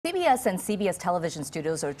CBS and CBS Television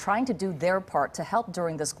Studios are trying to do their part to help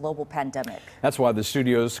during this global pandemic. That's why the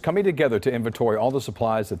studios coming together to inventory all the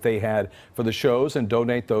supplies that they had for the shows and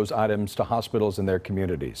donate those items to hospitals in their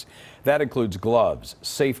communities. That includes gloves,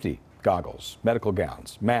 safety goggles, medical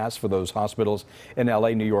gowns, masks for those hospitals in LA,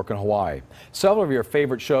 New York, and Hawaii. Several of your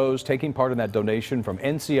favorite shows taking part in that donation, from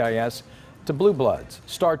NCIS to Blue Bloods,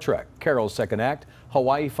 Star Trek, Carol's Second Act,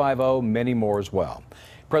 Hawaii Five-0, many more as well.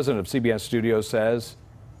 President of CBS Studios says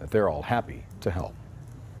that they're all happy to help.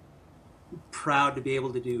 Proud to be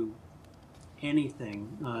able to do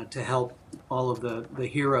anything to help all of the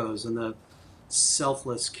heroes and the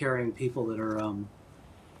selfless, caring people that are,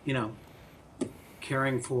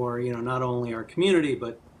 caring for, not only our community,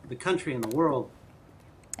 but the country and the world.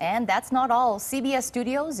 And that's not all. CBS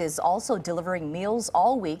Studios is also delivering meals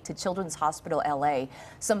all week to Children's Hospital LA.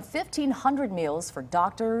 Some 1,500 meals for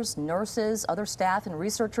doctors, nurses, other staff, and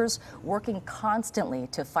researchers working constantly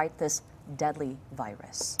to fight this deadly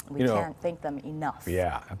virus. We can't thank them enough.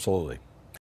 Yeah, absolutely.